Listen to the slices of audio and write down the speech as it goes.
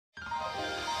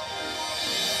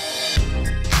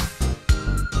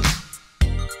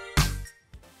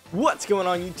What's going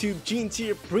on YouTube? Gene's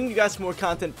here, bringing you guys more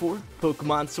content for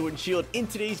Pokemon Sword and Shield. In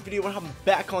today's video, we're hopping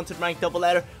back onto the ranked double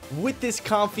ladder with this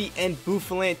Comfey and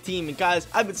Bouffalant team. And guys,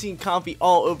 I've been seeing Comfey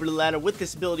all over the ladder with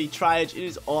this ability, Tri-Edge. It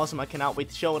is awesome. I cannot wait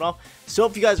to show it off. So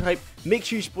if you guys are hyped, make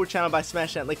sure you support the channel by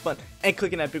smashing that like button and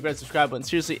clicking that big red subscribe button.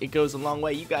 Seriously, it goes a long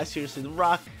way. You guys seriously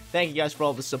rock. Thank you guys for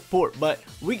all the support. But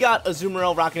we got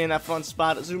Azumarill rocking in that front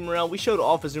spot. Azumarill, we showed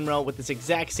off Azumarill with this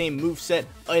exact same moveset,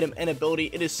 item, and ability.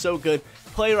 It is so good.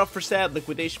 Player up for stab,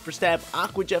 liquidation for stab,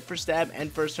 aqua jet for stab,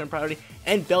 and first turn priority,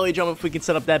 and belly drum. If we can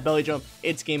set up that belly drum,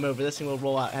 it's game over. This thing will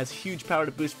roll out. It has huge power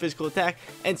to boost physical attack,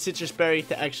 and citrus berry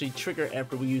to actually trigger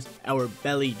after we use our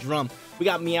belly drum. We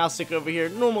got Meowstic over here,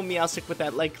 normal Meowstic with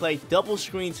that light clay, double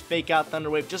screens, fake out Thunder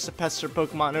Wave, just to pester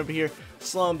Pokemon over here,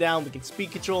 slow them down. We can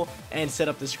speed control and set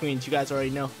up the screens. You guys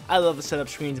already know I love to set up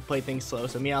screens and play things slow,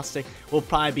 so Meowstic will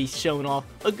probably be showing off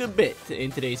a good bit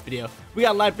in today's video. We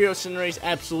got Libero Cinderace,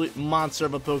 absolute monster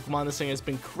of a Pokemon. This thing has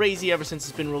been crazy ever since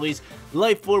it's been released.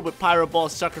 Life Orb with Pyro Ball,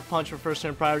 Sucker Punch for first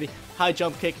turn priority, High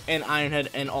Jump Kick, and Iron Head,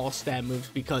 and all stab moves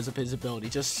because of his ability.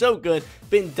 Just so good,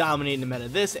 been dominating the meta.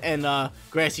 This and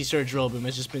Grassy Surge Rillaboom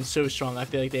has just been so strong. I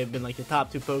feel like they have been like the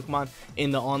top two Pokemon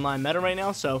in the online meta right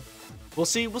now, so we'll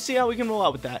see how we can roll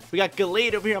out with that. We got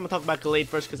Gallade over here. I'm going to talk about Gallade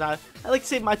first because I like to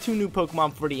save my two new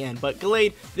Pokemon for the end. But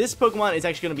Gallade, this Pokemon is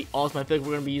actually going to be awesome. I feel like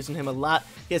we're going to be using him a lot.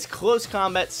 He has Close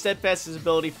Combat, Steadfast his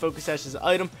ability, Focus Sash his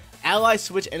item, Ally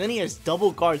Switch, and then he has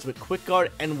double guards with Quick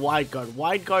Guard and Wide Guard.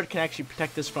 Wide Guard can actually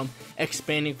protect us from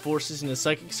expanding forces in the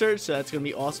Psychic Surge, so that's going to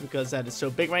be awesome because that is so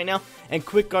big right now. And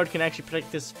Quick Guard can actually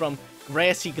protect us from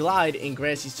Grassy Glide and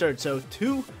Grassy Surge. So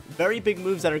two very big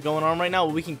moves that are going on right now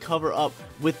we can cover up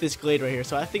with this Glade right here.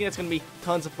 So I think that's going to be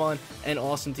tons of fun and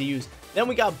awesome to use. Then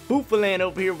we got Bouffalant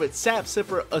over here with Sap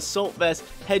Sipper, Assault Vest,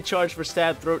 Head Charge for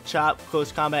Stab, Throat Chop,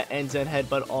 Close Combat, and Zen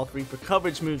Headbutt, all three for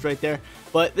coverage moves right there.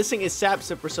 But this thing is Sap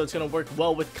Sipper, so it's going to work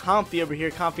well with Comfey over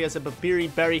here. Comfey has a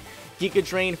Babiri Berry, Giga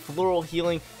Drain, Floral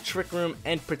Healing, Trick Room,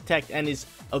 and Protect, and his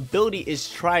ability is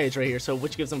Tri-Edge right here, so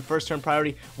which gives him first turn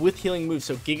priority with healing moves.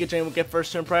 So Giga Drain will get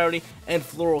first turn priority and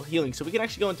Floral Healing. So we can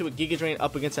actually go into a Giga Drain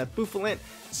up against that Bouffalant,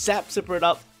 Sap Sipper it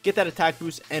up, get that attack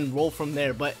boost, and roll from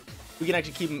there. But we can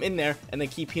actually keep him in there and then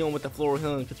keep healing with the Floral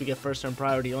Healing because we get first turn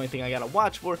priority. The only thing I gotta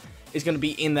watch for is going to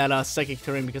be in that Psychic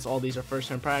Terrain because all these are first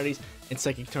turn priorities, and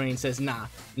Psychic Terrain says nah,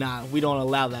 we don't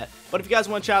allow that. But if you guys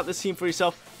want to check out this team for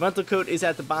yourself, rental code is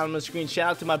at the bottom of the screen.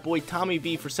 Shout out to my boy Tommy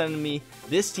B for sending me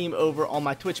this team over on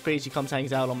my Twitch page. He comes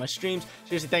hangs out on my streams.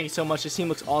 Seriously, thank you so much. This team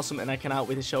looks awesome and I cannot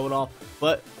wait to show it off.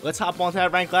 But let's hop onto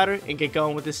that rank ladder and get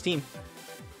going with this team.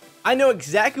 I know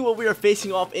exactly what we are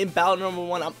facing off in battle number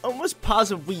 1. I'm almost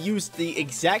positive we used the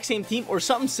exact same team or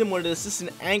something similar to this. This is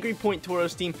an Angry Point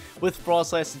Tauros team with Frost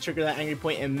Blast to trigger that Angry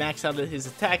Point and max out his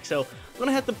attack. So I'm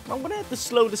gonna have to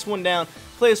slow this one down,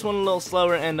 play this one a little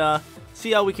slower, and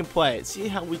see how we can play it.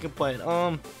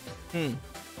 How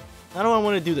do I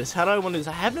want to do this? How do I want to do this?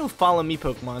 I have no Follow Me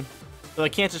Pokemon, so I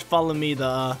can't just follow me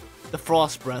the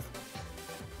Frost Breath.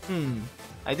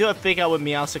 I do have Fake Out with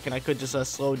Meowstic, and I could just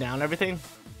slow down everything.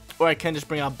 Or I can just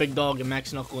bring out Big Dog and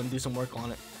Max Knuckle and do some work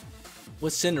on it.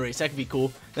 With Cinderace, that could be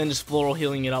cool. Then just Floral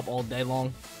Healing it up all day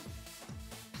long.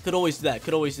 Could always do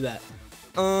that.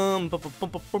 You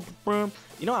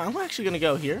know, I'm actually going to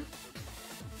go here.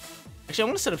 Actually, I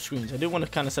want to set up screens. I do want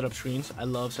to kind of set up screens. I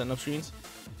love setting up screens.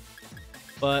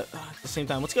 But at the same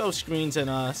time, let's go screens and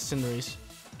Cinderace.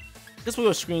 I guess we'll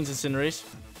go screens and Cinderace.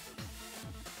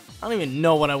 I don't even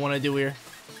know what I want to do here.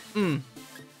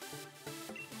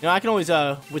 You know, I can always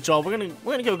withdraw. We're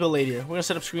gonna go Gallade here. We're gonna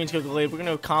set up screens, go Gallade. We're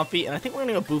gonna go Comfey, and I think we're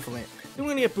gonna go Bouffalant. I think we're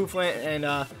gonna get Bouffalant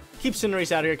and keep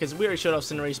Cinderace out here because we already showed off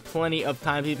Cinderace plenty of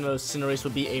times. Even though Cinderace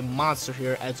would be a monster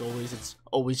here as always, it's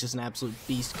always just an absolute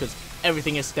beast because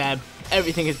everything is stab,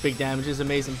 everything is big damage. It's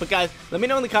amazing. But guys, let me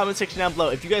know in the comment section down below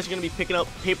if you guys are gonna be picking up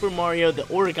Paper Mario: The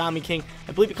Origami King.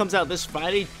 I believe it comes out this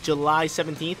Friday, July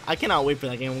 17th. I cannot wait for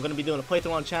that game. I'm gonna be doing a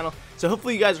playthrough on the channel, so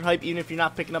hopefully you guys are hyped. Even if you're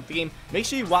not picking up the game, make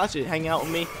sure you watch it, hang out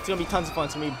with me. It's gonna be tons of fun.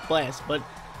 It's gonna be a blast. But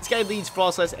this guy leads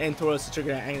Frostless and Tauros to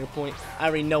trigger that Angry Point. I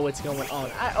already know what's going on.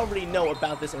 I already know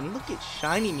about this. And look at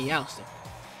shiny Meowstic.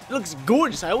 It looks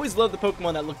gorgeous. I always love the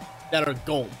Pokemon that are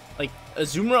gold. Like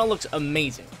Azumarill looks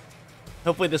amazing.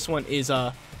 Hopefully this one is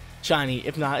shiny.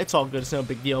 If not, it's all good. It's no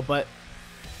big deal. But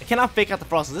I cannot fake out the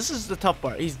Frostless. This is the tough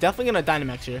part. He's definitely gonna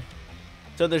Dynamax here.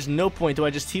 So there's no point. Do I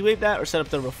just T-Wave that or set up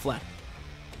the Reflect?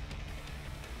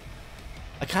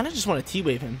 I kind of just want to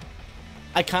T-Wave him.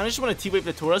 I kind of just want to T-Wave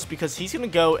the Tauros because he's going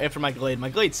to go after my Glade. My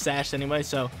Glade's sashed anyway,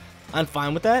 so I'm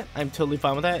fine with that. I'm totally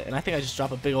fine with that. And I think I just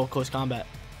drop a big old Close Combat.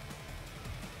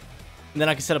 And then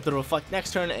I can set up the Reflect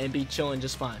next turn and be chilling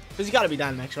just fine. Because you got to be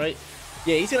Dynamax, right?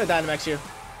 Yeah, he's going to Dynamax here.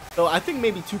 So I think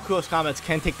maybe 2 close combats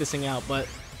can take this thing out, but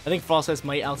I think Frost Slice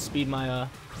might outspeed my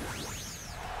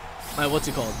what's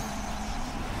it called?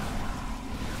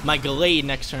 My Glade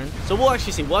next turn. So we'll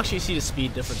actually see. We'll actually see the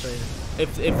speed difference right here.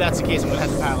 If that's the case, I'm gonna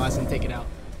have to paralyze and take it out.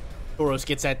 Tauros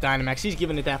gets that Dynamax. He's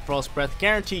giving it that Frost Breath.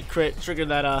 Guaranteed crit. Trigger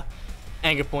that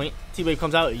Anger Point. T-Wave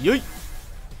comes out. Yeet!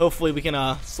 Hopefully we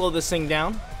can slow this thing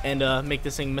down and make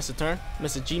this thing miss a turn.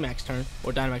 Miss a G-Max turn.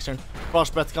 Or Dynamax turn.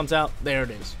 Frost Breath comes out. There it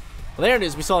is. Well, there it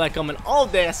is. We saw that coming all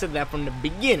day. I said that from the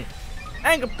beginning.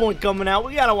 Anger Point coming out.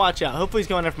 We gotta watch out. Hopefully he's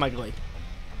going after my Glade.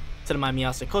 Instead of my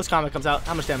Meowstic. Close Combat comes out.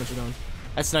 How much damage are we doing?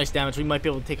 That's nice damage. We might be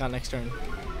able to take out next turn.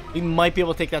 We might be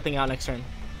able to take that thing out next turn.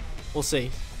 We'll see.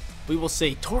 We will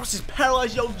see. Tauros is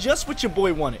paralyzed, yo. Just what your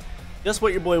boy wanted. Just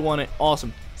what your boy wanted.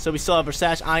 Awesome. So we still have our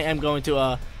Sash. I am going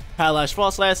to paralyze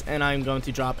Frost Last, and I am going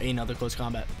to drop another close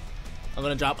combat. I'm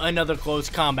going to drop another close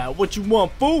combat. What you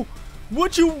want, fool?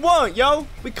 What you want, yo?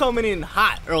 We coming in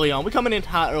hot early on.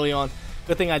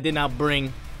 Good thing I did not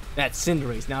bring that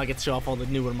Cinderace. Now I get to show off all the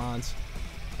newer mons.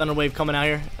 Thunder Wave coming out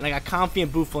here, and I got Comfey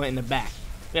and Bouffalant in the back.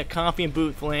 We got Comfey and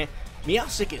Bouffalant.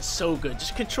 Meowstic is so good.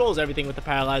 Just controls everything with the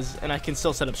paralyzes, and I can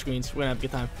still set up screens. We're gonna have a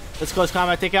good time. Let's close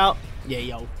combat take out. Yeah,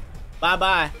 yo.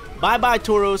 Bye-bye. Bye-bye,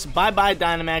 Tauros. Bye-bye,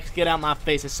 Dynamax. Get out my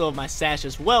face. I still have my Sash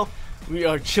as well. We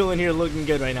are chilling here, looking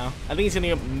good right now. I think he's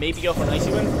gonna maybe go for an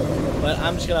Icy Wind, but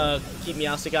I'm just gonna keep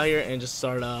Meowstic out here and just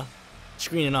start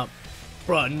screening up.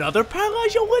 Bro, another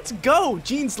paralyze? Yo, let's go.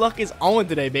 Gene's luck is on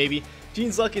today, baby.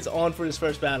 Gene's luck is on for his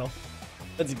first battle.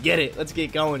 Let's get it. Let's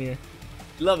get going here.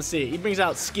 Love to see it. He brings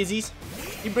out Skizzies.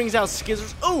 He brings out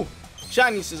Skizzers. Oh,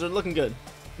 Shiny Scissor. Looking good.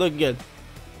 Looking good.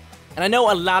 And I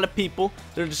know a lot of people,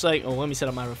 they're just like, oh, let me set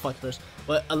up my Reflect first.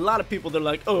 But a lot of people, they're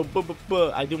like, oh,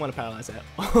 I do want to paralyze that.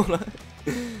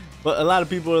 But a lot of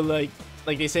people are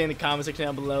like they say in the comment section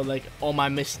down below, like, all my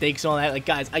mistakes and all that. Like,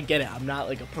 guys, I get it. I'm not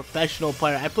like a professional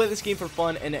player. I play this game for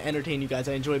fun and to entertain you guys.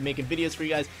 I enjoy making videos for you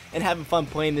guys and having fun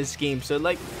playing this game. So,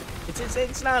 like,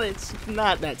 it's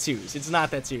not that serious. It's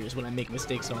not that serious when I make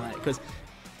mistakes and all that. Because,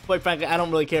 quite frankly, I don't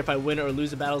really care if I win or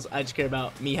lose the battles. I just care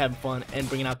about me having fun and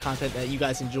bringing out content that you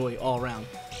guys enjoy all around.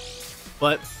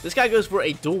 But this guy goes for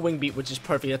a dual wing beat, which is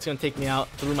perfect. That's going to take me out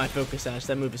through my Focus Sash.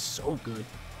 That move is so good.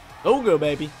 So good,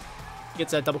 baby.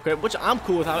 Gets that double crit, which I'm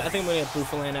cool with. I think I'm going to get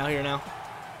Bouffalant out here now.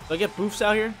 Do I get Boofs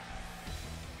out here?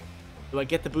 Do I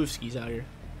get the Boofskis out here?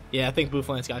 Yeah, I think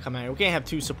Bouffalant's got to come out here. We can't have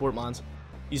 2 support mons.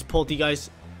 These Pulty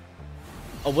guys.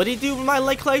 Oh, what did he do with my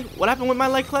Light Clay? What happened with my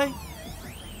Light Clay?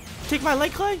 Take my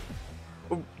Light Clay?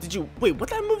 Or did you... Wait, what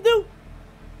that move do?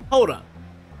 Hold up.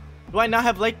 Do I not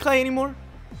have Light Clay anymore?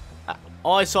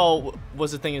 All I saw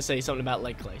was a thing to say something about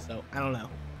Light Clay, so I don't know.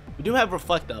 We do have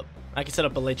Reflect up. I can set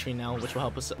up a Light Tree now, which will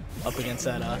help us up against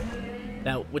that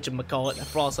whatchamacallit, that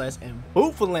Frost Last, and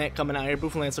Bouffalant coming out here.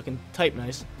 Bouffalant's looking type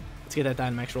nice. Let's get that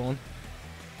Dynamax rolling.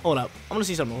 Hold up. I'm gonna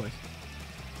see something real quick.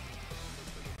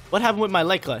 What happened with my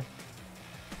Light Clay?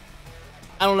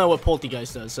 I don't know what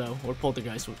Poltergeist does, so, or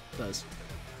Poltergeist does.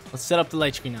 Let's set up the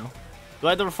Light Screen now. Do I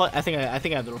have the Reflect? I think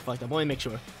I have the Reflect up. Let me make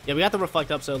sure. Yeah, we got the Reflect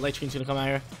up, so Light Screen's gonna come out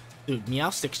here. Dude,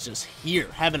 Meowstic's just here,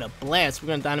 having a blast.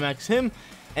 We're gonna Dynamax him.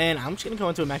 And I'm just going to go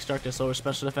into a Max Darkness, lower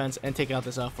Special Defense, and take out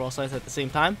this Frost Slice at the same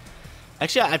time.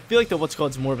 Actually, I feel like the what's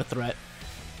called is more of a threat.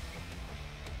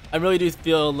 I really do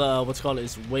feel what's called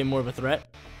is way more of a threat.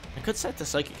 I could set the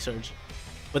Psychic Surge,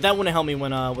 but that wouldn't help me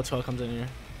when what's called comes in here.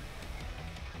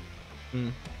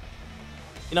 You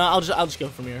know, I'll just go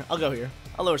from here. I'll go here.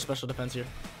 I'll lower Special Defense here.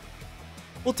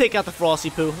 We'll take out the Frosty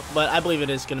Poo, but I believe it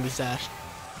is going to be sashed.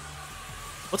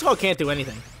 What's called can't do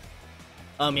anything.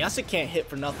 Meowstic can't hit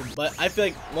for nothing, but I feel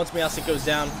like once Meowstic goes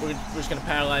down, we're just going to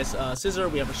paralyze Scissor.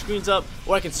 We have our screens up,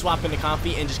 or I can swap into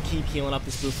Comfey and just keep healing up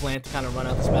this Bouffalant to kind of run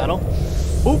out this battle.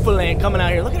 Bouffalant coming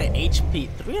out here. Look at that HP.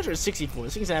 364.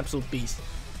 This thing's an absolute beast.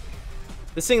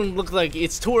 This thing looks like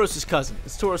it's Tauros' cousin.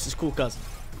 It's Tauros' cool cousin.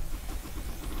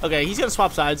 Okay, he's going to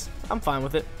swap sides. I'm fine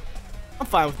with it. I'm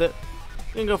fine with it.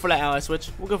 We're going to go for that ally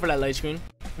switch. We'll go for that light screen.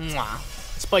 Mwah.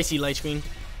 Spicy light screen.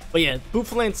 But yeah,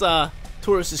 Bouffalant's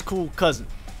Tauros' cool cousin.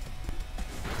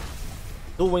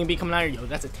 Dual wing beat coming out here. Yo,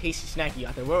 that's a tasty snack you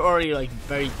got there. We're already like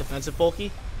very defensive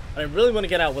bulky. But I really want to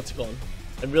get out what's it called.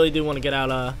 I really do want to get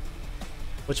out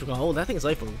what's it called. Oh, that thing is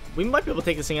life. We might be able to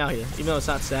take this thing out here, even though it's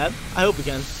not sad. I hope we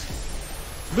can.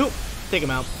 Boop. Take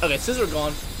him out. Okay, Scissor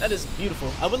gone. That is beautiful.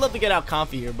 I would love to get out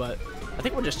Comfey here, but I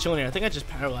think we're just chilling here. I think I just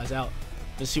paralyze out.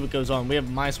 Let's see what goes on. We have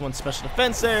 -1 special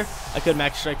defense there. I could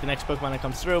Max Strike the next Pokemon that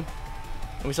comes through.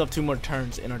 And we still have 2 more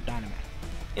turns in our Dynamax.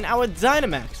 In our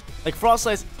Dynamax. Like, Frost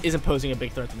Slice isn't posing a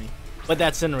big threat to me. But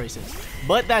that Cinderace is.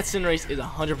 But that Cinderace is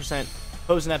 100%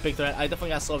 posing that big threat. I definitely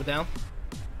got to slow it down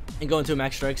and go into a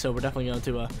Max Strike. So we're definitely going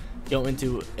to go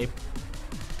into a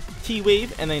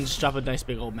T-Wave and then just drop a nice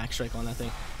big old max strike on that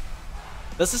thing.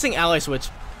 Does this thing ally switch?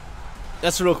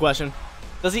 That's the real question.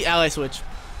 Does he ally switch?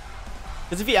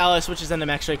 Because if he ally switches, then the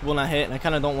max strike will not hit, and I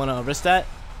kind of don't want to risk that.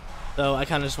 So I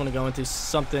kind of just want to go into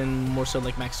something more so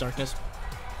like max darkness.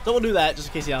 So we'll do that just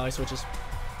in case he ally switches.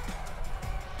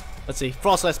 Let's see.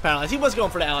 Frostlash Paralyze. He was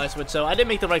going for the ally switch, so I did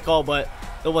make the right call, but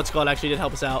the what's called actually did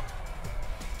help us out.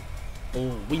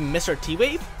 Oh, we missed our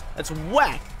T-Wave? That's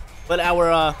whack. But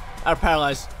our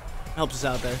Paralyze helps us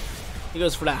out there. He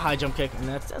goes for that high jump kick, and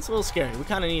that's a little scary. We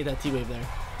kind of need that T-Wave there.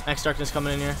 Max Darkness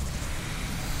coming in here.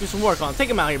 Do some work on him. Take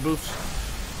him out here, Boofs.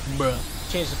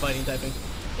 Bruh. Change the fighting typing.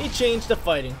 He changed the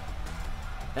fighting.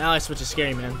 The ally switch is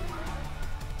scary, man.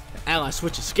 The ally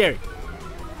switch is scary.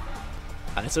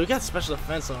 Alright, so we got special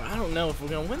defense, so I don't know if we're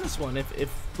gonna win this one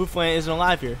if Boofland isn't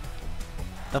alive here.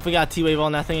 Definitely got T-Wave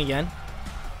on that thing again.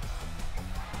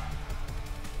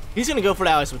 He's gonna go for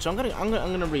the ally switch. I'm gonna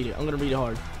read it. I'm gonna read it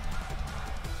hard.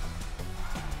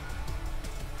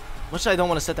 Much I don't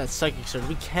want to set that Psychic Surge.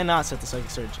 We cannot set the Psychic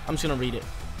Surge. I'm just gonna read it.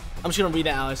 I'm just gonna read the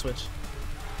ally switch.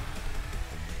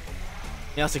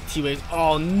 Yeah, it's like T-Waves.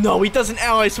 Oh no, he does an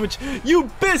ally switch. You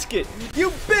biscuit!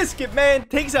 You biscuit, man!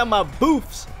 Takes out my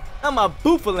Boofs. Not my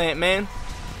Boofalant, man.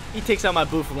 He takes out my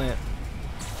Boofalant.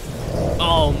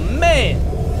 Oh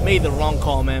man! Made the wrong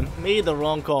call, man. Made the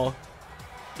wrong call.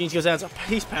 Jeans goes down, so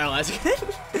he's paralyzed.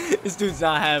 This dude's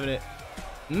not having it.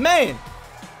 Man!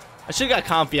 I should have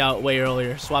got Comfey out way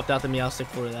earlier. Swapped out the Meowstic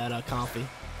for that Comfey.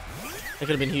 That could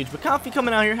have been huge. But Comfey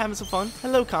coming out here having some fun.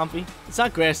 Hello, Comfey. It's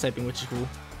not grass typing, which is cool.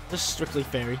 Just strictly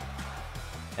fairy.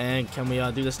 And can we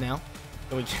do this now?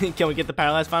 Can we get the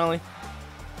paralyze finally?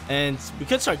 And we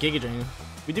could start Giga Draining.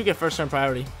 We do get first turn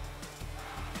priority.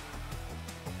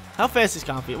 How fast is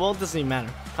Comfey? Well, it doesn't even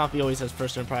matter. Comfey always has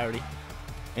first turn priority.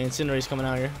 And Cinerace coming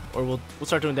out here. Or we'll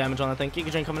start doing damage on that thing.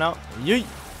 Giga Drain coming out. Yeet!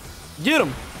 Get him!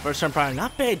 First turn priority.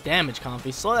 Not bad damage,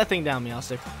 Comfey. Slow that thing down,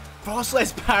 Meowstic.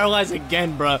 Frostlash Paralyze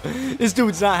again, bro. This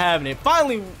dude's not having it.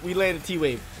 Finally, we landed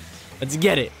T-Wave. Let's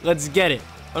get it. Let's get it.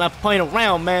 I'm not playing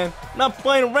around, man. I'm not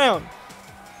playing around.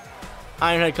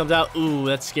 Ironhead comes out. Ooh,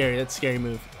 that's scary. That's a scary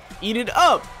move. Eat it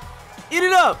up. Eat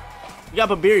it up. We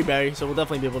got a Berry Berry, so we'll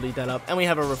definitely be able to eat that up. And we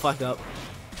have a Reflect up.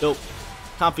 Dope.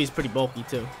 Comfey's pretty bulky,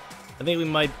 too. I think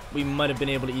we might have been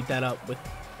able to eat that up with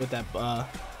that,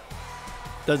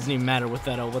 doesn't even matter with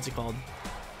that, what's it called?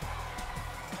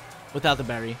 Without the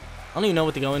berry. I don't even know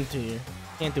what to go into here.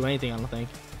 Can't do anything, I don't think.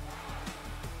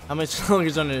 How much longer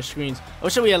is under the screens? I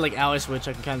wish we had like ally switch.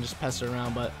 I can kind of just pester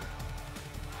around, but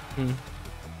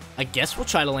I guess we'll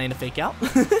try to land a fake out.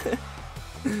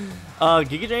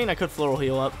 Giga Drain, I could Floral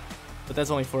Heal up, but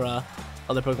that's only for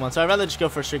other Pokemon. So I'd rather just go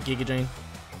for a straight Giga Drain.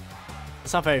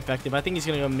 It's not very effective. I think he's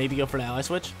gonna maybe go for the ally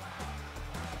switch.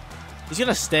 He's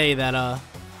gonna stay that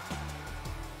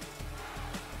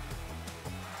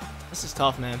This is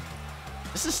tough, man.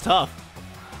 This is tough.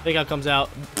 Fake out comes out.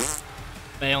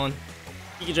 Failing.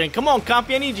 Giga Drain. Come on,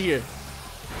 Comfey, I need you here.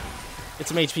 Get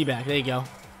some HP back. There you go.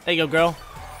 There you go, girl.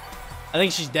 I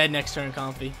think she's dead next turn,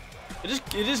 Comfey. It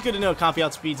is good to know Comfey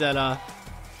outspeeds that,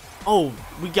 Oh,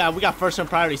 we got first turn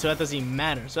priority, so that doesn't even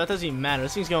matter.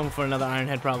 This thing's going for another Iron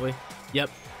Head, probably. Yep.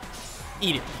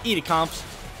 Eat it. Eat it, Comps.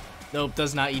 Nope,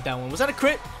 does not eat that one. Was that a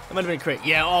crit? That might have been a crit.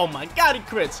 Yeah, oh my god, he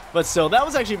crits. But still, that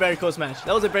was actually a very close match.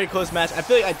 That was a very close match. I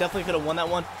feel like I definitely could have won that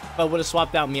one if I would have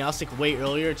swapped out Meowstic way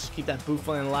earlier. Just keep that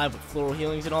Boofland alive with Floral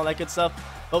Healings and all that good stuff.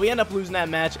 But we end up losing that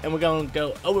match, and we're going to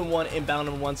go 0-1 in battle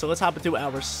number 1. So let's hop into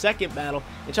our second battle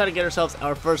and try to get ourselves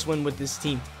our first win with this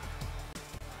team.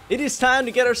 It is time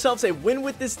to get ourselves a win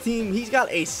with this team. He's got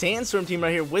a Sandstorm team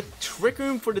right here with Trick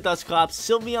Room for the Dusclops,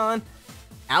 Sylveon,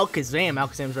 Alakazam.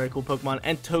 Alakazam's a very cool Pokemon,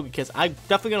 and Togekiss. I'm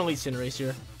definitely going to lead Cinderace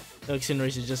here. I feel like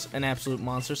Cinderace is just an absolute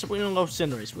monster, so we're going to go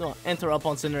Cinderace. We're going to enter up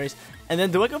on Cinderace. And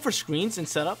then do I go for screens and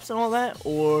setups and all that?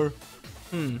 Or,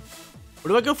 or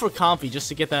do I go for Comfey just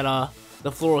to get that,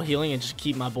 the Floral Healing and just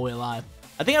keep my boy alive?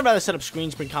 I think I'd rather set up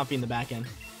screens, bring Comfey in the back end.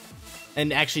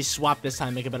 And actually swap this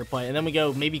time, make a better play. And then we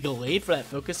go maybe Gallade for that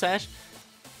Focus Sash.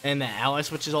 And the ally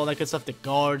switches, all that good stuff. The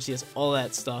guards, he has all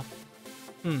that stuff.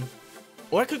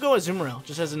 Or I could go Azumarill.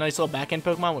 Just has a nice little back end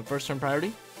Pokemon with first turn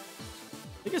priority.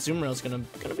 I think Azumarill's gonna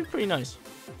be pretty nice.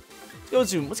 Let's go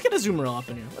Zoom. Let's get Azumarill up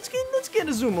in here. Let's get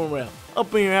Azumarill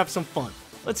up in here, have some fun.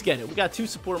 Let's get it. We got 2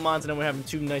 support mons, and then we're having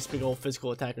 2 nice big old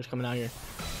physical attackers coming out here.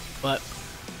 But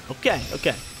okay.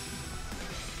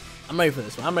 I'm ready for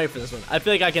this one. I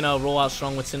feel like I can roll out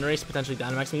strong with Cinderace, potentially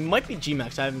Dynamax. I mean, it might be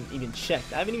G-Max. I haven't even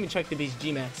checked. I haven't even checked if he's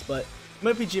G-Max, but it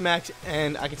might be G-Max,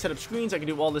 and I can set up screens. I can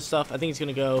do all this stuff. I think he's going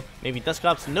to go maybe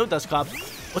Dusclops, no Dusclops.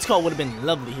 What's called would have been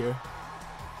lovely here.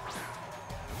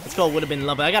 Let's go would have been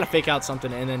lovely. I got to fake out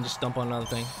something and then just dump on another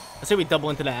thing. I say we double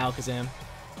into that Alakazam.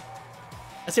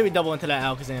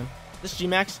 This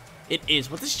G-Max, it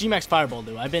is. What does G-Max Fireball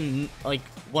do? I've been, like,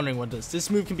 wondering what this. This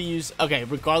move can be used, okay,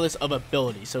 regardless of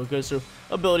ability. So it goes through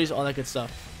abilities, all that good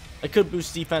stuff. I could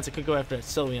boost defense. I could go after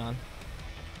Sylveon.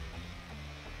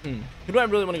 Who do I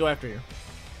really want to go after here?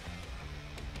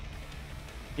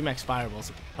 G-Max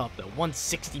Fireball's tough, though.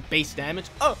 160 base damage.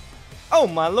 Oh,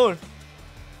 my lord.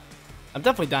 I'm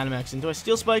definitely Dynamaxing. Do I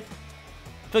Steel Spike?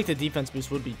 I feel like the defense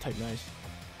boost would be type nice.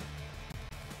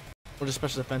 Or just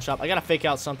special defense shop. I gotta fake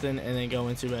out something and then go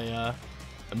into a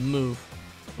move.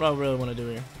 What do I really want to do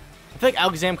here? I feel like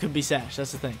Alakazam could be Sash.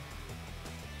 That's the thing.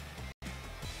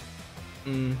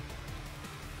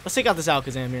 Let's take out this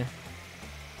Alakazam here.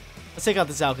 Let's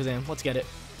get it.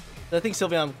 I think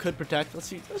Sylveon could protect. Let's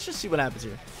just see what happens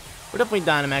here. We're definitely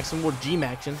Dynamaxing. We're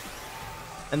G-Maxing.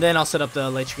 And then I'll set up the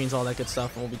light screens, all that good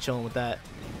stuff, and we'll be chilling with that.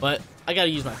 But I gotta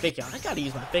use my fake out.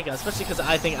 Especially because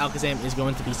I think Alakazam is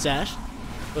going to be Sash.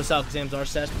 Most Alakazams are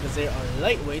Sash because they are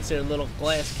lightweights. They're little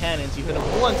glass cannons. You hit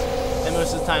them once, and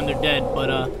most of the time they're dead.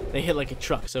 But they hit like a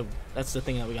truck. So that's the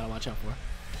thing that we gotta watch out for.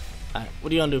 All right, what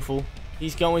are you gonna do, fool?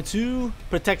 He's going to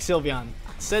protect Sylveon.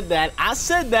 I said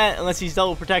that unless he's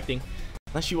double protecting.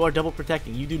 Unless you are double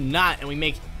protecting. You do not, and we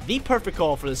make the perfect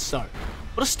call for this start.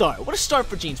 What a start. What a start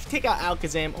for Jeans. Take out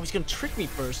Alakazam. Oh, he's going to trick me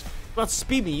first. About to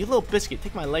speed me. You little biscuit.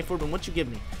 Take my life orb, and what you give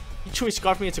me? You choice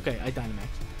Scarf me. It's okay. I Dynamax.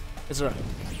 It's alright.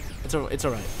 It's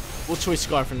alright. We'll choice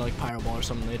Scarf into like Pyro Ball or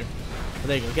something later. Oh,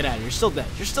 there you go. Get out of here. You're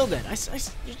still dead.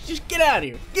 Just get out of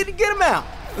here. Get him out.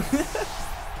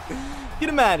 Get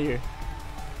him out of here.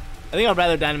 I think I'd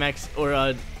rather Dynamax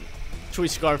or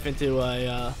choice Scarf into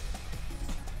a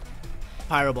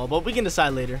Pyro Ball, but we can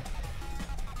decide later.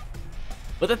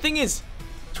 But the thing is,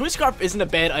 Choice Scarf isn't a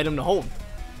bad item to hold,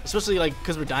 especially like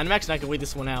because we're Dynamax and I can wait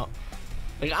this one out.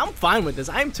 Like, I'm fine with this.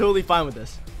 I'm totally fine with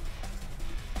this.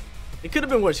 It could have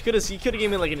been worse. You could have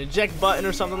given me like an eject button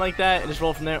or something like that and just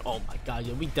roll from there. Oh my god,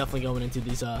 yeah, we definitely going into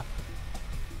these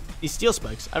Steel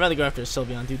Spikes. I'd rather go after a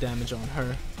Sylveon, do damage on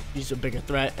her, use a bigger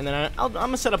threat, and then I'm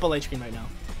gonna set up a light screen right now.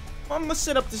 I'm gonna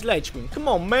set up this light screen. Come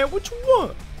on, man. What you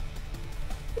want?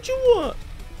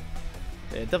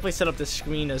 Yeah, definitely set up this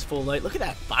screen as full light. Look at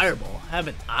that Fireball.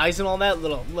 Having eyes and all that.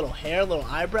 Little hair, little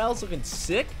eyebrows. Looking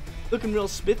sick. Looking real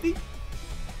spiffy.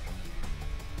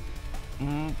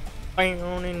 Hey.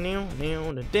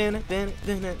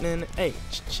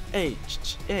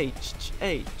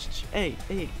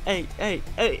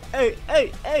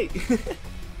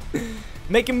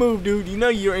 Make a move, dude. You know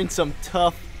you're in some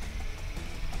tough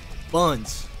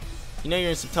buns.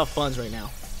 Right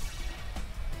now.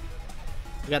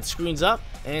 We got the screens up,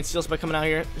 and Steel Spike coming out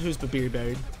here. Who's Babiri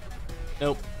buried?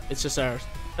 Nope, it's just our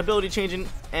ability changing,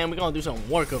 and we're gonna do some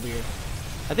work over here.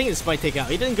 I think this might take out.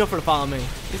 He didn't go for the follow me.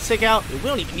 Let's take out. We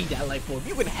don't even need that life orb.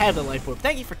 You can have the life orb.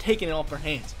 Thank you for taking it off our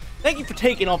hands. We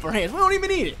don't even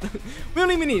need it.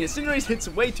 Cinderace hits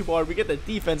way too hard. We get the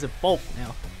defensive bulk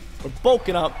now. We're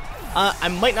bulking up. I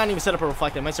might not even set up a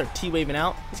reflect. I might start T-waving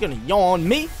out. He's gonna yawn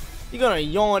me.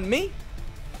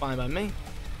 Fine by me.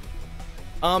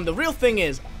 The real thing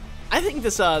is, I think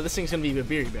this thing's gonna be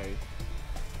Babiri buried.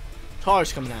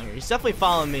 Tar's coming out here. He's definitely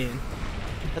following me, and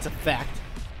that's a fact.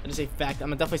 That is a fact. I'm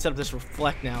gonna definitely set up this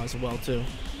reflect now as well too.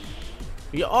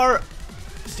 We are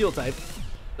Steel type,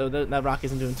 so that rock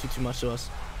isn't doing too much to us.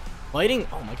 Fighting?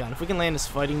 Oh my god! If we can land this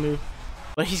fighting move,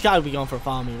 but he's got to be going for a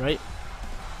follow me, right?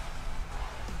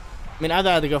 I mean, I'd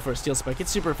rather go for a Steel Spike.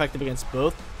 It's super effective against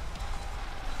both.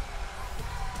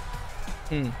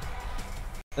 Then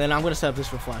I'm going to set up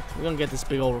this reflect. We're going to get this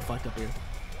big old reflect up here.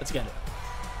 Let's get it.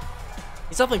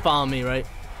 He's definitely following me, right?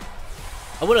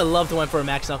 I would have loved to went for a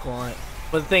max knuckle on it.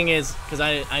 But the thing is, because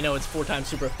I know it's 4 times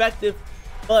super effective,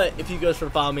 but if he goes for a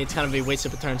follow me, it's kind of a waste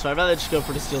of a turn. So I'd rather just go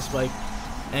for the Steel Spike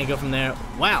and go from there.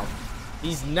 Wow.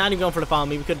 He's not even going for the follow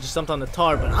me. We could have just jumped on the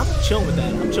tar, but I'm chilling with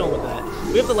that.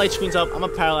 We have the light screens up. I'm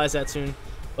going to paralyze that soon.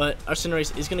 But our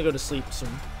Cinderace is going to go to sleep soon.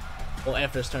 Well,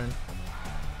 after his turn.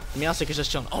 Meowstic is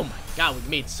just chilling. Oh my god, we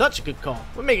made such a good call.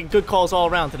 We're making good calls all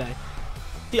around today.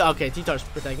 Okay, T-Tar's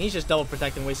protecting. He's just double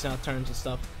protecting, wasting out turns and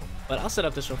stuff. But I'll set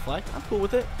up this reflect. I'm cool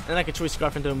with it. And I can choice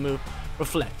Scarf into a move.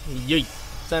 Reflect. Yeet.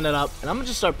 Send it up. And I'm going to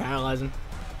just start paralyzing.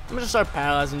 You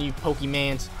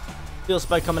Pokemans. Steel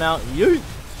Spike coming out. Yeet.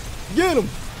 Get him.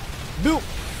 Doop.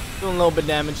 Doing a little bit of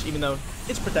damage, even though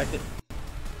it's protected.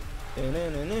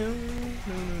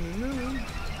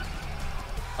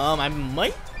 I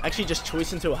might actually just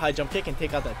choice into a high jump kick and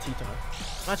take out that T-Tar.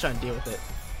 I'm not trying to deal with it.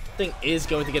 Thing is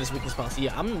going to get his weakness policy.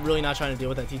 Yeah, I'm really not trying to deal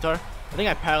with that T-Tar. I think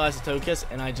I paralyze the Togekiss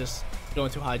and I just go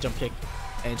into a high jump kick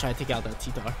and try to take out that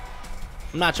T-Tar.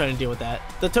 I'm not trying to deal with that.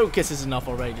 The Togekiss is enough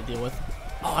already to deal with.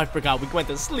 Oh, I forgot. We went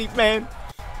to sleep, man.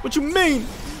 What you mean?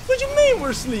 What you mean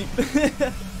we're asleep?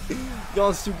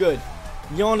 Yawn's too good.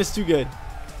 Yawn is too good.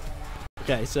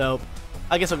 Okay, so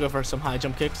I guess I'll go for some high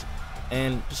jump kicks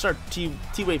and just start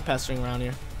T-wave pestering around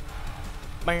here.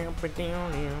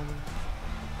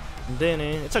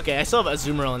 It's okay. I still have a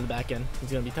Azumarill in the back end.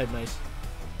 He's gonna be type nice.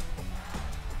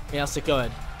 Yeah, I'll go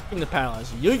ahead. Give him the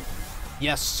paralyze. Yeet.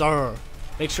 Yes, sir.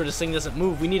 Make sure this thing doesn't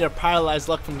move. We need our paralyzed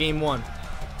luck from game 1.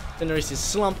 Cinderace is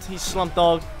slumped. He's slumped,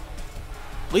 dog.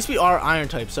 At least we are Iron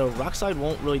type, so Rock Slide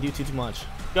won't really do too much.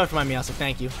 Go after my Meowstic.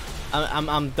 Thank you.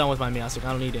 I'm done with my Meowstic.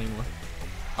 I don't need it anymore.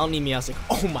 I don't need Meowstic.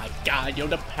 Oh my god, yo,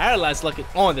 the paralyzed luck is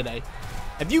on today.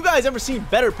 Have you guys ever seen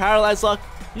better paralyzed luck?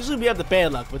 Usually we have the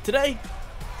bad luck, but today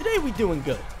we doing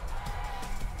good.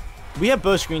 We have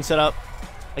both screens set up.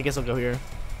 I guess I'll go here,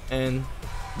 and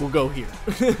we'll go here.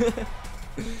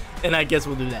 And I guess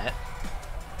we'll do that.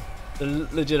 The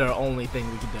legit our only thing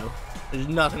we can do. There's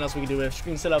nothing else we can do. We have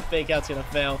screen set up, fake out's gonna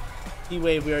fail.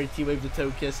 T-Wave, we already T-Waved the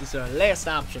Togekiss. This is our last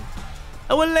option.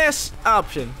 Our last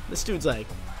option. This dude's like,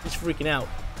 he's freaking out.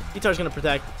 Guitar's gonna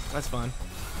protect. That's fine.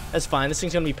 That's fine. This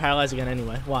thing's gonna be paralyzed again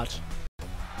anyway. Watch.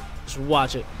 Just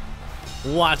watch it.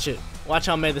 Watch it. Watch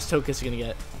how mad this Togekiss is gonna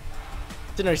get.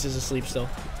 Cinderace is asleep still.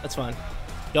 That's fine.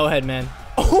 Go ahead, man.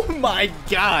 Oh my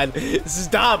god.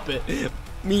 Stop it.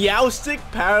 Meowstic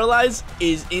paralyzed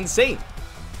is insane.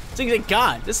 This thing's a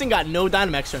god. This thing got no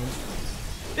Dynamax turns.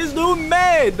 This dude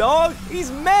mad, dog.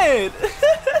 He's mad.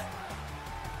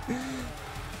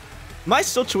 Am I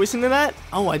still choicing to that?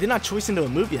 Oh, I did not choice into a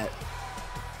move yet.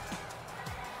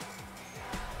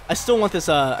 I still want this,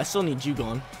 I still need you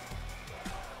gone.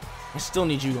 I still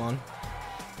need you gone.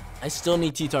 I still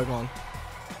need T-Tar gone.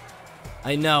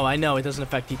 I know, it doesn't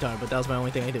affect T-Tar, but that was my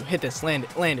only thing I do. Hit this, land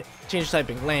it, change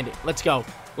typing, land it. Let's go,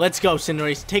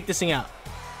 Cinderace, take this thing out.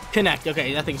 Connect,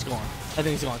 okay, that thing's gone.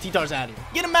 T-Tar's out of here.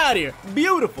 Get him out of here.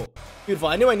 Beautiful. Beautiful,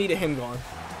 I knew I needed him gone,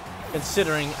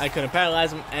 considering I couldn't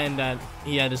paralyze him, and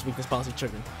he had his weakness policy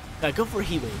triggered. Alright, go for a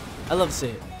Heat Wave. I love to see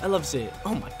it.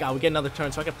 Oh my god, we get another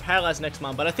turn, so I can paralyze next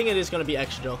mon, but I think it is going to be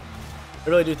Excadrill. I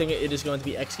really do think it is going to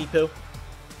be Execupo.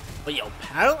 But yo,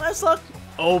 paralyze luck?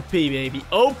 OP, baby.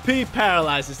 OP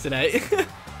paralyzes today.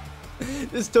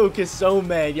 This Togekiss so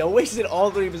mad. Yo, wasted all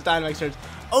 3 of his Dynamax turns.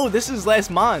 Oh, this is last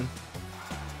mon.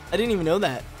 I didn't even know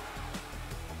that.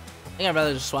 I think I'd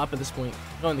rather just swap at this point.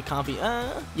 Go into Comfey.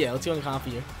 Yeah, let's go into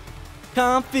Comfey here.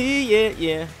 Comfey,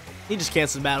 yeah. He just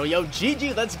canceled the battle. Yo,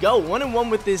 GG, let's go.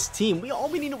 1-1 with this team. All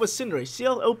we needed was Cinderace. See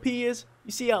how OP he is?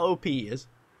 You see how OP he is?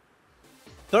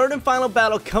 Third and final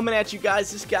battle coming at you guys.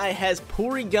 This guy has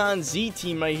Porygon Z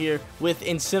team right here with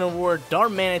Incineroar,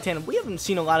 Darmanitan. We haven't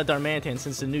seen a lot of Darmanitan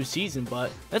since the new season,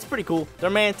 but that's pretty cool.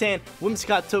 Darmanitan,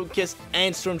 Whimsicott, Togekiss,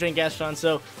 and Storm Drain Gastrodon.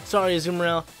 So, sorry,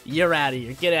 Azumarill, you're out of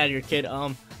here. Get out of here, kid.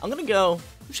 I'm gonna go.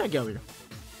 Who should I go here?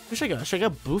 Who should I go? Should I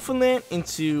go Bouffalant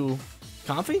into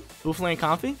Comfey? Bouffalant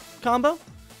Comfey combo?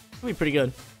 That'd be pretty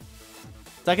good.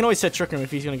 So I can always set Trick Room if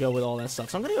he's going to go with all that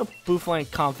stuff. So I'm going to go Bouffalant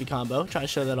Comfey combo. Try to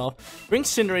show that off. Bring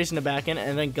Cinderace in the back end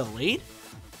and then Gallade.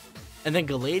 And then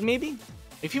Gallade maybe?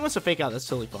 If he wants to fake out, that's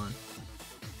totally fine.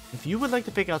 If you would like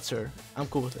to fake out, sir, I'm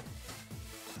cool with it.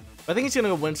 But I think he's going to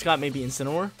go Whimsicott, maybe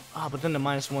Incineroar. But then the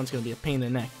 -1's going to be a pain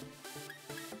in the neck.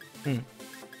 I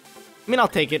mean, I'll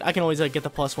take it. I can always get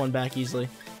the +1 back easily.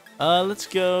 Let's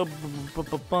go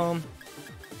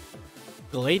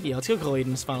Gallade. Yeah, let's go Gallade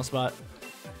in this final spot.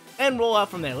 And roll out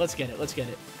from there. Let's get it.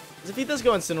 Because if he does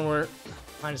go Incineroar,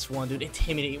 -1, dude,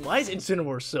 intimidating. Why is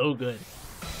Incineroar so good?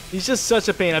 He's just such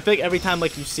a pain. I feel like every time you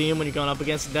see him when you're going up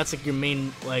against him, that's your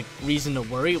main reason to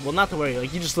worry. Well, not to worry.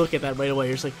 You just look at that right away.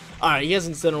 You're just like, all right, he has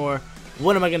Incineroar.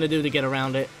 What am I gonna do to get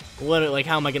around it?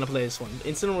 How am I gonna play this one?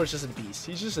 Incineroar is just a beast.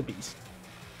 He's just a beast.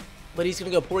 But he's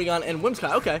gonna go Porygon and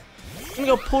Whimsicott. Okay, he's gonna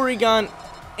go Porygon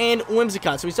and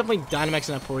Whimsicott. So he's definitely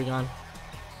Dynamaxing that Porygon,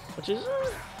 which is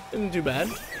isn't too bad.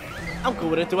 I'm cool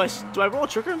with it. Do I roll a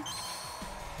Trick Room?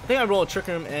 I think I roll a Trick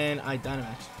Room and I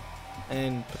Dynamax.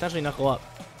 And potentially Knuckle up.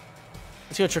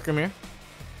 Let's go Trick Room here.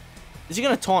 Is he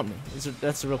going to taunt me?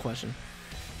 That's the real question.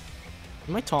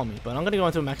 He might taunt me, but I'm going to go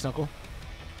into a Max Knuckle.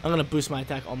 I'm going to boost my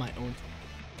attack on my own.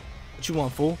 What you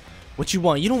want, fool? What you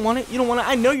want? You don't want it? You don't want it?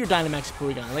 I know you're Dynamax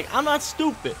Porygon. I'm not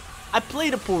stupid. I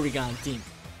played a Porygon team.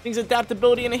 Thing's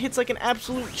adaptability and it hits like an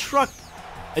absolute truck.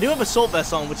 I do have a Assault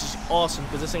Vest on, which is awesome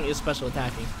because this thing is special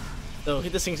attacking. So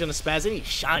this thing's gonna spaz and he's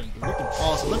shiny, dude. Looking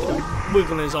awesome. Look at him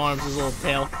wiggling his arms, his little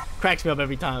tail. Cracks me up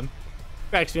every time.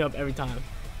 I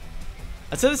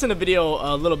said this in a video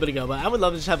a little bit ago, but I would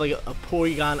love to just have a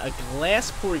Porygon, a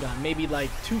glass Porygon, maybe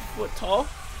 2 foot tall,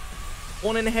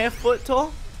 1.5 foot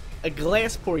tall. a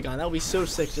glass Porygon. That would be so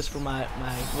sick just for my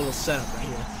little setup right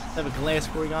here. I have a glass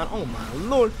Porygon. Oh my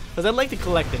lord. Because I like to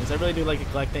collect things. I really do like to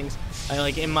collect things. I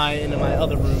like in my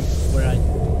other room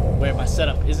where my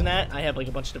setup isn't at. I have like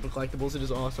a bunch of different collectibles. It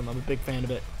is awesome. I'm a big fan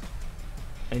of it.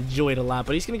 I enjoy it a lot.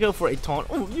 But he's gonna go for a taunt.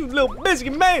 Oh, you little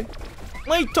biscuit man!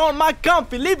 Why you taunting my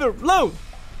Comfey? Leave it alone!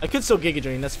 I could still Giga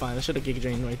Drain. That's fine. I should have Giga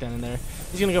Drain right then and there.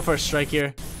 He's gonna go for a strike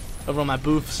here over on my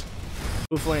Boofs.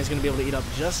 Boofland is gonna be able to eat up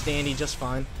just dandy, just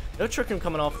fine. No Trick Room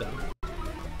coming off though.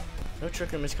 No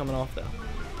Trick Room is coming off though.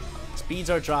 Speeds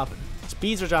are dropping.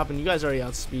 Speeds are dropping. You guys already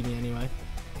outspeed me anyway.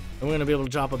 And we're gonna be able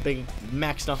to drop a big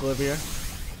max knuckle over here.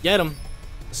 Get him.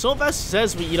 Soulvest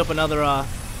says we eat up another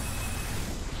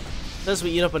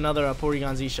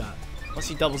Porygon Z shot. Unless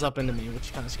he doubles up into me, which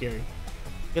is kind of scary.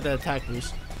 Get that attack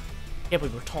boost. Can't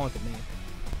believe we're taunted, man.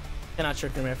 Cannot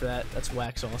Trick Room after that. That's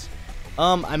whack sauce.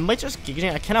 I might just Giga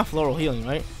Drain. I cannot Floral Healing,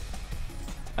 right?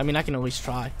 I mean, I can at least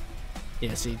try.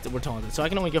 Yeah, see, we're taunted. So I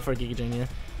can only go for a Giga Drain here.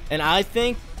 And I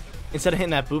think, instead of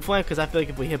hitting that Boofland, because I feel like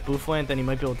if we hit Boofland, then he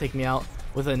might be able to take me out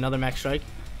with another Max Strike.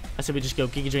 I said we just go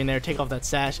Giga Drain there, take off that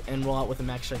Sash, and roll out with a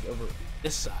Max Strike over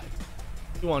this side.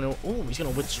 You want to... Oh, he's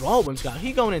going to withdraw Whimsicott. Who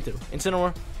you going into?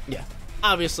 Incineroar? Yeah.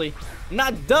 Obviously.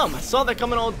 Not dumb. I saw that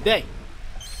coming all day.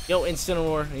 Yo,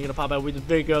 Incineroar. You're going to pop out with the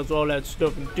big girls, all that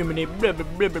stuff, intimidate, blah, blah,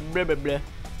 blah, blah, blah, blah.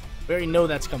 We already know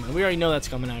that's coming. We already know that's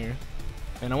coming out here.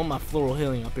 And I want my Floral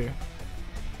Healing up here.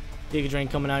 Giga Drain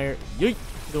coming out here. Yeet.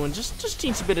 Doing just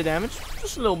teensy bit of damage.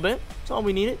 Just a little bit. That's all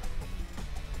we needed.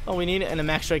 All we need, and the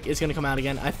Max Strike is going to come out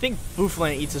again. I think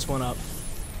Boofland eats this one up.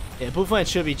 Yeah, Boofland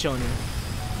should be chilling here.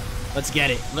 Let's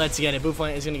get it. Let's get it.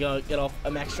 Boofland is going to go get off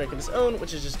a Max Strike of his own,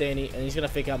 which is just dandy, and he's going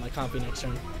to fake out my Comfey next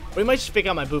turn. Or he might just fake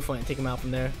out my Boofland and take him out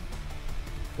from there.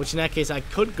 Which in that case, I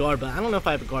could guard, but I don't know if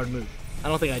I have a guard move. I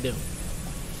don't think I do.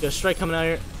 Go Strike coming out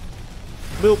here.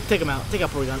 Boop, take him out. Take out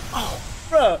Porygon. Oh,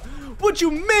 bruh. What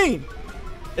you mean?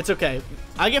 It's okay.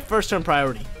 I get first turn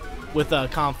priority with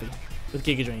Comfey, with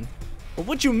Giga Drain. But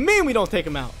what you mean we don't take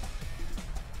him out?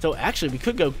 So actually, we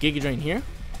could go Giga Drain here.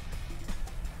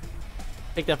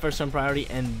 Take that first turn priority,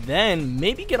 and then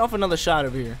maybe get off another shot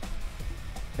over here.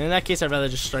 And in that case, I'd rather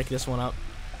just strike this one up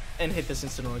and hit this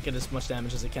Incineroar, get as much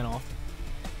damage as it can off.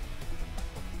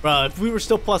 Bro, if we were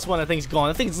still +1, I think it's gone.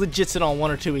 I think it's legit sitting on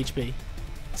 1 or 2 HP.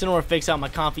 Incineroar fakes out my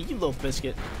Comfey, you little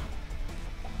biscuit.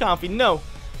 Comfey, no.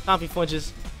 Comfey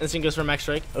flinches, and this thing goes for a Max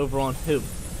Strike over on who?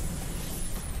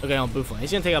 Okay, on Boofland.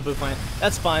 He's gonna take out Boofland.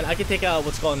 That's fine. I can take out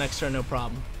what's called next turn, no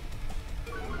problem.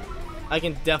 I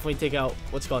can definitely take out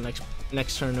what's called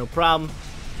next turn, no problem.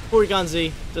 Porygon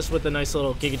Z, just with a nice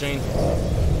little Giga Drain.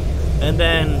 And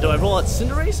then, do I roll out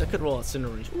Cinderace? I could roll out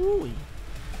Cinderace. Ooh.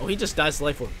 Oh, he just dies to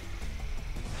Life Orb.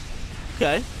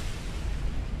 Okay.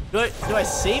 Do I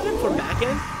save him for back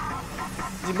end?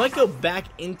 He might go back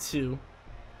into...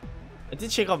 I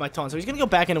did shake off my taunt, so he's gonna go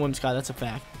back into Whimsicott. That's a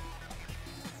fact.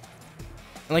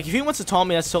 And like, if he wants to taunt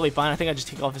me, that's totally fine. I think I just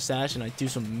take off his Sash and I do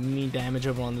some mean damage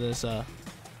over onto this, onto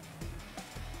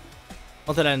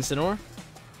that Incineroar.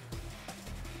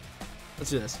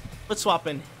 Let's do this. Let's swap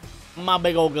in my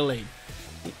big old Gallade.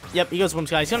 Yep, he goes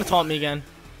Whimsicott. He's gonna taunt me again.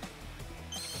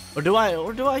 Or do I?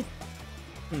 Or do I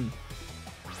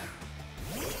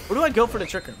go for the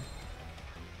Trick Room?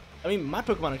 I mean, my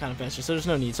Pokemon are kind of faster, so there's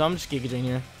no need. So I'm just Giga Drain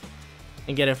here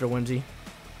and get after Whimsy.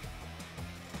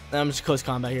 And I'm just close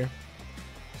combat here.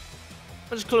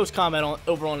 I'm just close combat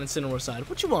over on Incineroar side.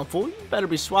 What you want, fool? You better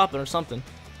be swapping or something.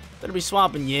 Better be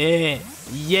swapping. Yeah.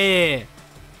 Yeah.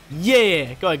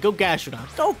 Yeah. Go ahead. Go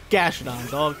Gastrodon. Go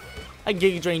Gastrodon, dog. I can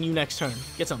Giga Drain you next turn.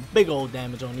 Get some big old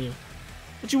damage on you.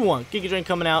 What you want? Giga Drain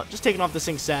coming out. Just taking off this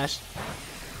thing's Sash.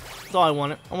 That's all I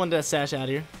wanted. I wanted that Sash out of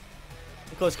here.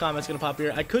 The close combat's going to pop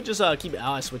here. I could just keep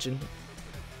ally switching.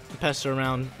 And pester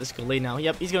around this Gallade now.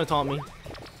 Yep, he's going to taunt me.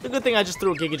 The good thing I just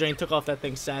threw a Giga Drain, took off that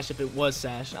thing's Sash if it was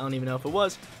Sash. I don't even know if it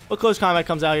was. But close combat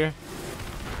comes out here.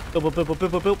 Boop, boop, boop, boop,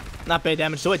 boop, boop, boop. Not bad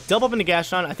damage. So I double up into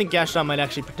Gastrodon. I think Gastrodon might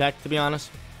actually protect, to be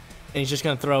honest. And he's just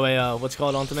going to throw a, what's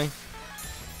called onto me.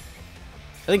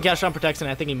 I think Gastrodon protects, and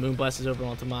I think he Moonblasts over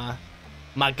onto my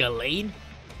Gallade.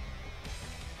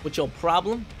 What's your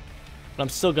problem? But I'm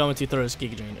still going to throw his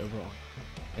Giga Drain overall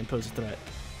and pose a threat.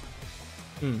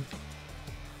 I'm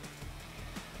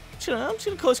just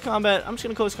gonna close combat. I'm just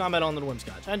gonna close combat onto the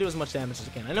Whimsicott. Try to do as much damage as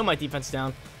I can. I know my defense is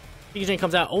down. Giga Drain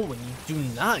comes out. Oh, and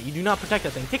you do not protect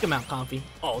that thing. Take him out, Comfey.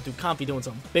 Oh, dude, Comfey doing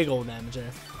some big old damage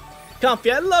there.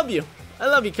 Comfey, I love you. I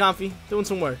love you, Comfey. Doing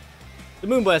some work. The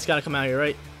Moonblast gotta come out here,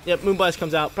 right? Yep, Moonblast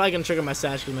comes out. Probably gonna trigger my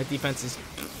Sash because my defense is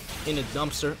in the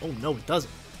dumpster. Oh no, it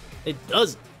doesn't. It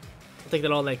doesn't. I'll take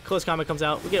that all day. Close combat comes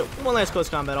out. We get one last close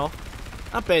combat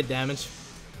off. Not bad damage.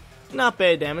 Not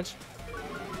bad damage.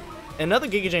 Another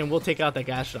Giga Drain will take out that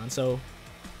Gastrodon, so...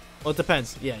 Well, it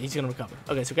depends. Yeah, he's gonna recover.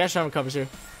 Okay, so Gastrodon recovers here.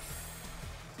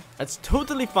 That's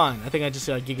totally fine. I think I just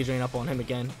got Giga Drain up on him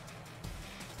again.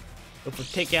 Go for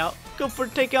takeout. Go for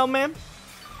takeout, man.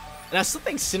 And I still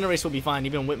think Cinderace will be fine,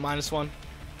 even with -1.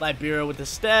 Libero with the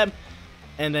stab.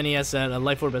 And then he has a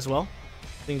Life Orb as well.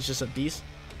 I think it's just a beast.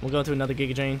 We'll go into another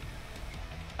Giga Drain.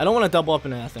 I don't want to double up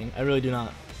into that thing. I really do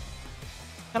not.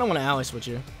 I don't want to ally switch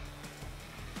here.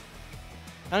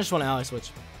 I just want to ally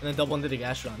switch. And then double into the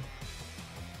Gastrodon.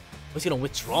 What's he gonna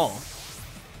withdraw?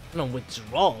 I'm gonna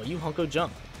withdraw. You hunko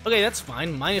jump. Okay, that's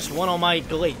fine. -1 on my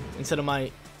Glade instead of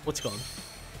my... What's it called?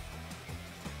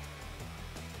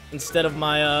 Instead of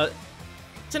my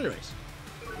Cinderace.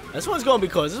 This one's gonna be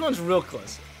close. This one's real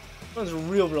close. This one's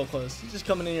real close. He's just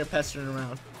coming in here pestering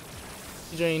around.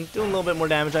 Drain, doing a little bit more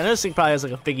damage. I know this thing probably has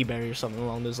like a Figgy Berry or something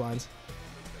along those lines.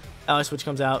 Ally switch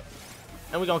comes out.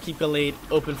 And we're gonna keep Glade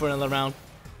open for another round.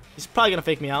 He's probably gonna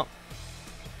fake me out.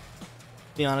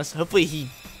 To be honest. Hopefully he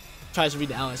tries to read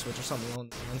the ally switch or something along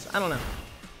those lines. I don't know.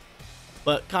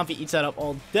 But Comfey eats that up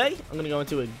all day. I'm gonna go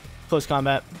into a close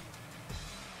combat.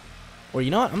 Or you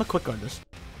know what? I'm gonna quick guard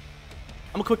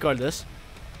this.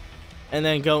 And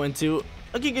then go into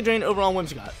a Giga Drain over on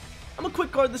Whimsicott. I'm gonna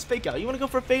quick guard this fake out. You wanna go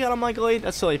for a fake out on my Glade?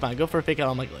 That's totally fine. Go for a fake out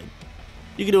on my Glade.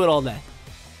 You can do it all day.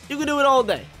 You can do it all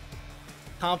day.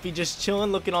 Comfey just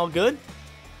chilling, looking all good.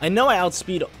 I know I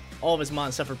outspeed all of his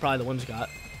mons except for probably the Whimsicott.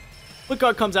 Quick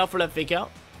guard comes out for that fake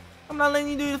out. I'm not letting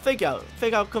you do the fake out.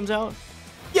 Fake out comes out.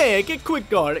 Yeah, get quick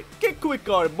guarded. Get quick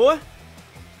guarded, boy.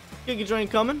 Giga Drain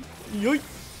coming. Yoink.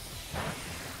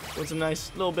 With some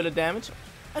nice little bit of damage.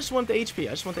 I just want the HP.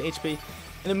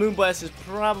 And the Moonblast is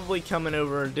probably coming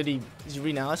over. Did he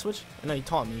read an ally switch? I know he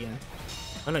taunted me again.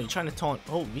 Oh no, you're trying to taunt.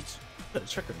 Oh, he's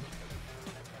trickered me.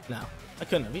 No, I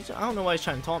couldn't have. I don't know why he's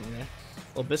trying to taunt me there.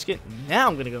 Little biscuit. Now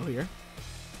I'm gonna go here.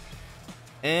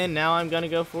 And now I'm gonna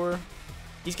go for.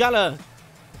 He's got a.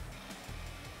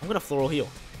 I'm gonna floral heal.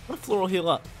 I'm gonna floral heal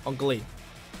up on Glade.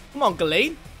 Come on,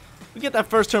 Glade. We get that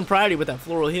first turn priority with that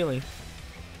floral healing.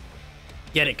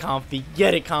 Get it, Comfey.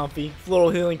 Get it, Comfey. Floral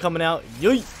healing coming out.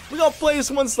 Yoink. We gonna play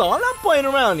this one slow. I'm not playing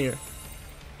around here.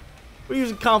 We're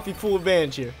using Comfey full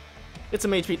advantage here. Get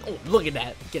some HP. Oh, look at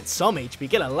that. Get some HP.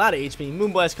 Get a lot of HP.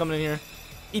 Moonblast coming in here.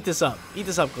 Eat this up. Eat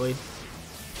this up, Glade.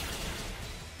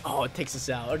 Oh, it takes us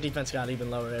out. Our defense got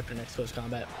even lower after next close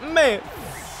combat. Man.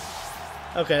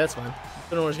 Okay, that's fine.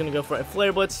 Incineroar's gonna go for a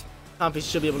Flare Blitz. Comfey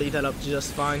should be able to eat that up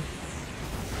just fine.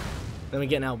 Then we're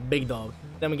getting out Big Dog.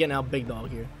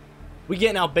 Here. We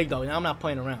getting out Big Dog. Now I'm not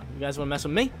playing around. You guys want to mess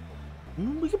with me?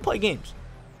 We can play games.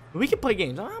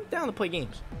 I'm down to play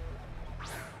games.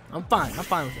 I'm fine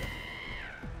with it.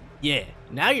 Yeah.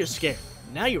 Now you're scared.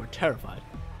 Now you were terrified.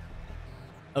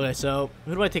 Okay, so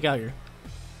who do I take out here?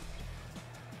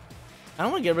 I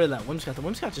don't want to get rid of that Whimsicott. The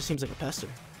Whimsicott just seems like a pester.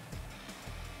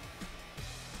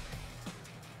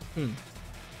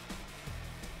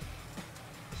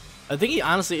 I think he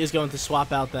honestly is going to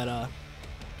swap out that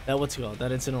what's it called?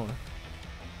 That Incineroar.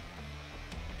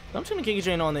 I'm just gonna Giga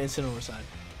Drain on the Incineroar side.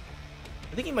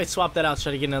 I think he might swap that out to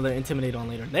try to get another Intimidate on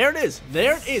later. There it is.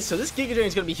 So this Giga Drain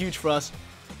is gonna be huge for us.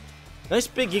 Nice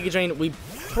big Giga Drain. We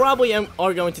probably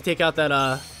are going to take out that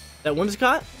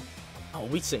Whimsicott. Oh,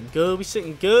 we sitting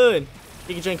good.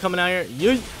 Giga Drain coming out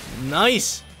here.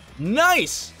 Nice.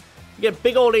 We get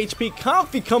big old HP.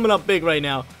 Comfey coming up big right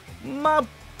now. My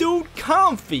dude,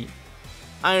 Comfey.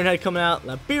 Iron Head coming out.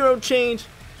 Libero change.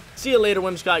 See you later,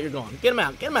 Whimsicott. You're gone. Get him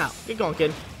out. Get going,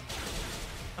 kid.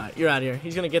 Alright, you're out of here.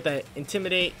 He's gonna get that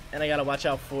Intimidate, and I gotta watch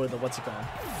out for the what's it called?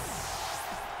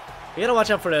 We gotta watch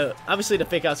out for the obviously the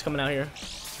fake outs coming out here.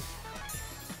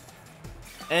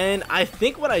 And I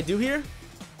think what I do here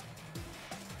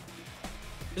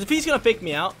is if he's gonna fake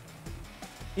me out,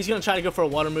 he's gonna try to go for a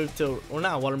water move to or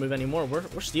not a water move anymore.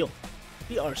 We're steel.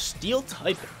 We are steel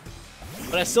typing.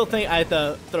 But I still think I have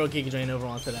to throw a Giga Drain over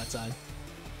onto that side.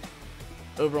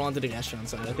 Over onto the Gastrodon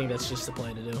side. I think that's just the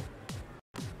play to do.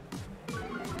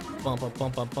 Bump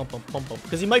up.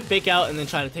 Because he might fake out and then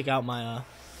try to take out my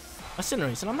my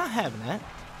Cinderace, and I'm not having that.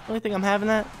 The only thing I'm having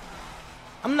that.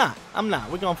 I'm not.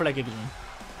 We're going for that Giga Drain.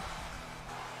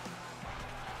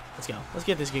 Let's go. Let's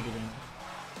get this Giga Drain.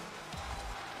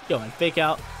 Go and fake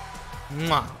out.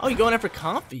 Mwah. Oh, you're going after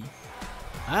Comfey.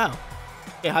 Wow.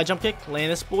 Okay, high jump kick.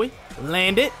 Land this boy.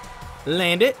 Land it.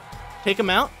 Take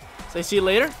him out. Say see you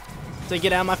later. Say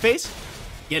get out of my face.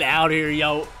 Get out here,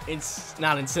 yo. It's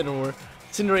not Incineroar.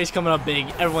 Cinderace coming up big.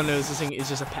 Everyone knows this thing is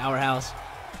just a powerhouse.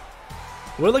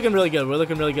 We're looking really good.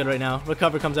 Right now.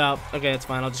 Recover comes out. Okay, it's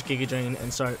fine. I'll just Giga Drain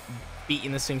and start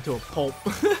beating this thing to a pulp.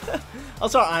 I'll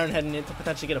start Iron Heading it to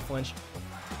potentially get a flinch.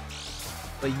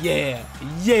 But yeah,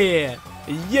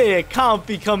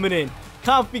 Comfey coming in.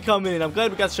 I'm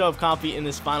glad we got to show off Comfey in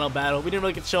this final battle. We didn't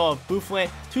really get to show off Bouffalant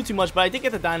too much, but I did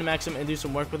get to Dynamax him and do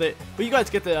some work with it. But you guys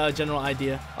get the general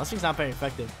idea. This thing's not very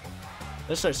effective.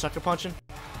 Let's start sucker punching.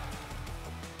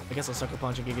 I guess I'll sucker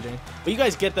punch and Giga Drain. But you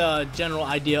guys get the general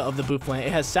idea of the Bouffalant.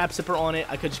 It has Sap Sipper on it.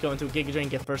 I could just go into a Giga Drain,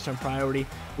 get first turn priority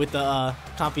with the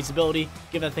Comfey's ability.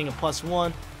 Give that thing a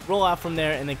 +1. Roll out from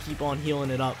there and then keep on healing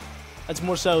it up. That's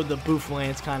more so the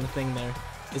Bouffalant's kind of thing there.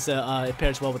 It's it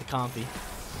pairs well with the Comfey.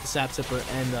 The Sap Sipper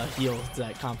and the heal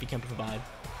that Comfey can provide.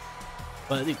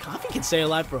 But dude, Comfey can stay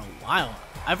alive for a while.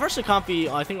 I versed Comfey,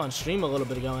 I think, on stream a little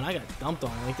bit ago, and I got dumped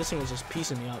on. Like, this thing was just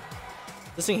piecing me up.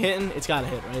 This thing hitting, it's got to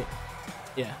hit, right?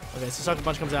 Yeah. Okay, so Sucker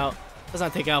Punch comes out. Does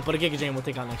not take out, but a Giga Drain will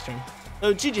take out next turn.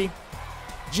 So, GG.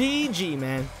 GG,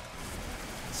 man.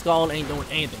 Scald ain't doing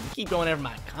anything. Keep going after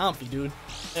my Comfey, dude.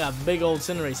 They got big old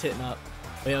Cinderace hitting up.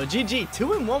 But yo, GG,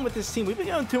 2-1 with this team. We've been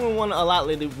going 2-1 a lot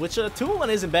lately, which 2-1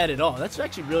 isn't bad at all. That's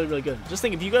actually really good. Just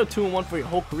think, if you go 2-1 for your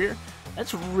whole career,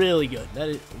 that's really good. That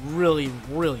is really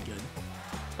good.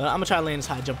 But I'm gonna try to land this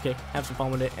high jump kick, have some fun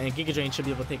with it, and Giga Drain should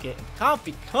be able to take it.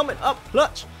 Comfey coming up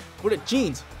clutch with the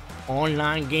jeans.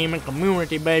 Online gaming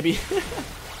community, baby.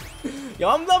 Yo,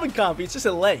 I'm loving Comfey. It's just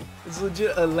a lay. It's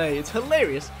legit a lay. It's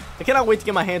hilarious. I cannot wait to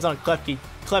get my hands on Klefki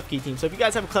team. So if you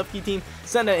guys have a Klefki team,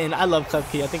 send it in. I love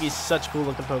Klefki. I think he's such a cool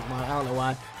looking Pokemon. I don't know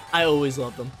why. I always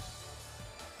loved him.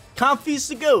 Comfey's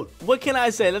the GOAT. What can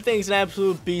I say? That thing's an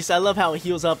absolute beast. I love how it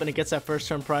heals up and it gets that first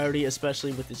turn priority,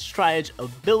 especially with its Tri-Edge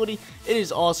ability. It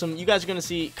is awesome. You guys are going to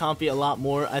see Comfey a lot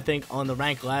more, I think, on the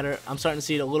rank ladder. I'm starting to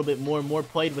see it a little bit more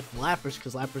played with Lapras,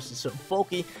 because Lapras is so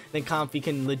bulky. Then Comfey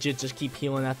can legit just keep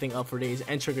healing that thing up for days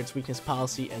and trigger its weakness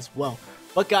policy as well.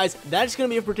 But guys, that is going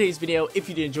to be it for today's video. If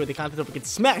you did enjoy the content, don't forget to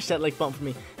smash that like button for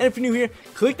me. And if you're new here,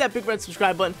 click that big red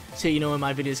subscribe button so you know when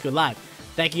my videos go live.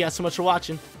 Thank you guys so much for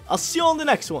watching. I'll see you on the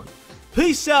next one.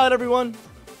 Peace out, everyone.